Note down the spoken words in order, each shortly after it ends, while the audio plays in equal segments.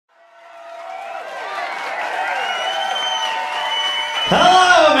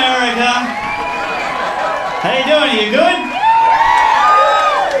Hello, America. How you doing? Are you good?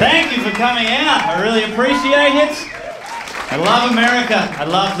 Thank you for coming out. I really appreciate it. I love America. I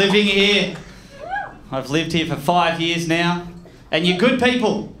love living here. I've lived here for 5 years now. And you're good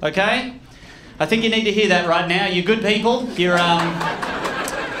people, okay? I think you need to hear that right now. You're good people. You're going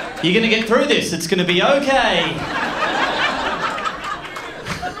to get through this. It's going to be okay.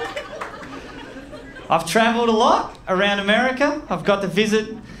 I've travelled a lot around America. I've got to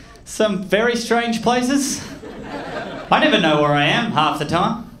visit some very strange places. I never know where I am half the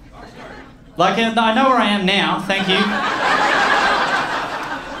time. Like, I know where I am now, thank you.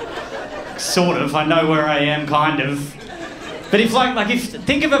 Sort of, I know where I am, kind of. But if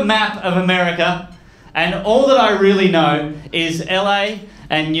think of a map of America, and all that I really know is LA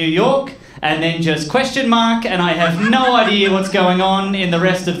and New York, and then just question mark, and I have no idea what's going on in the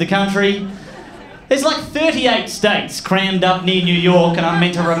rest of the country. There's like 38 states crammed up near New York, and I'm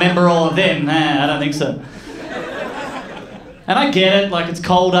meant to remember all of them. Nah, I don't think so. And I get it, like it's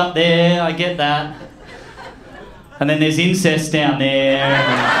cold up there, I get that. And then there's incest down there.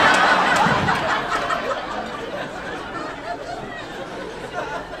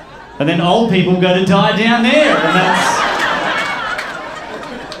 And then old people go to die down there, and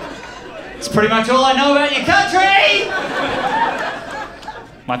that's pretty much all I know about your country!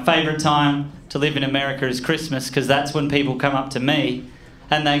 My favourite time to live in America is Christmas, because that's when people come up to me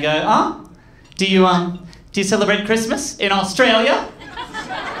and they go, "Oh, do you celebrate Christmas in Australia?"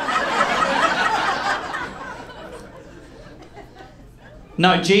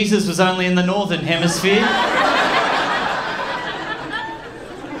 No, Jesus was only in the northern hemisphere.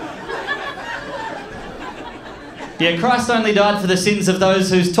 Yeah, Christ only died for the sins of those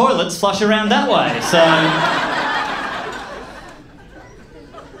whose toilets flush around that way, so...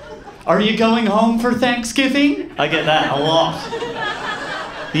 Are you going home for Thanksgiving? I get that a lot.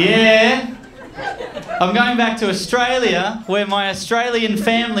 Yeah. I'm going back to Australia, where my Australian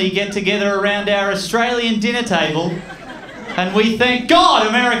family get together around our Australian dinner table, and we thank God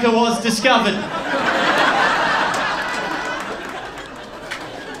America was discovered.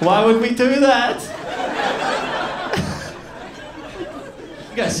 Why would we do that?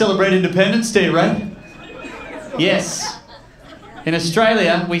 You guys celebrate Independence Day, right? Yes. In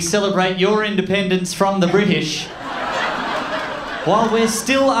Australia, we celebrate your independence from the British while we're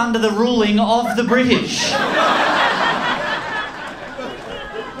still under the ruling of the British.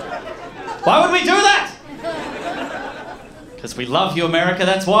 Why would we do that? Because we love you, America,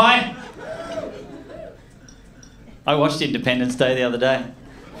 that's why. I watched Independence Day the other day.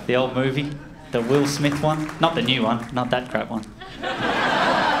 The old movie, the Will Smith one. Not the new one, not that crap one.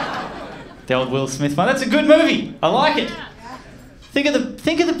 The old Will Smith one. That's a good movie. I like it. Think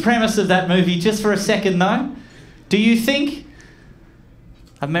of the premise of that movie just for a second, though. Do you think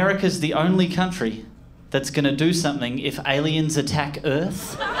America's the only country that's going to do something if aliens attack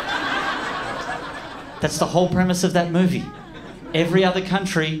Earth? That's the whole premise of that movie. Every other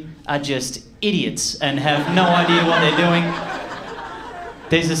country are just idiots and have no idea what they're doing.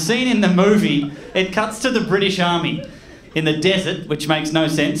 There's a scene in the movie, it cuts to the British Army in the desert, which makes no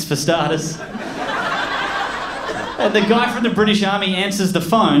sense for starters. And the guy from the British Army answers the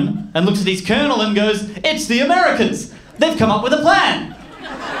phone and looks at his colonel and goes, "It's the Americans! They've come up with a plan!"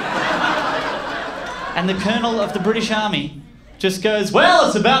 And the colonel of the British Army just goes, "Well,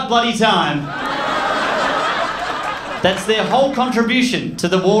 it's about bloody time." That's their whole contribution to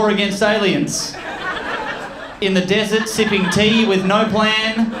the war against aliens. In the desert, sipping tea with no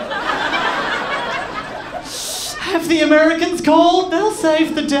plan. Have the Americans called? They'll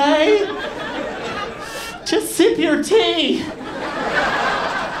save the day. Just sip your tea.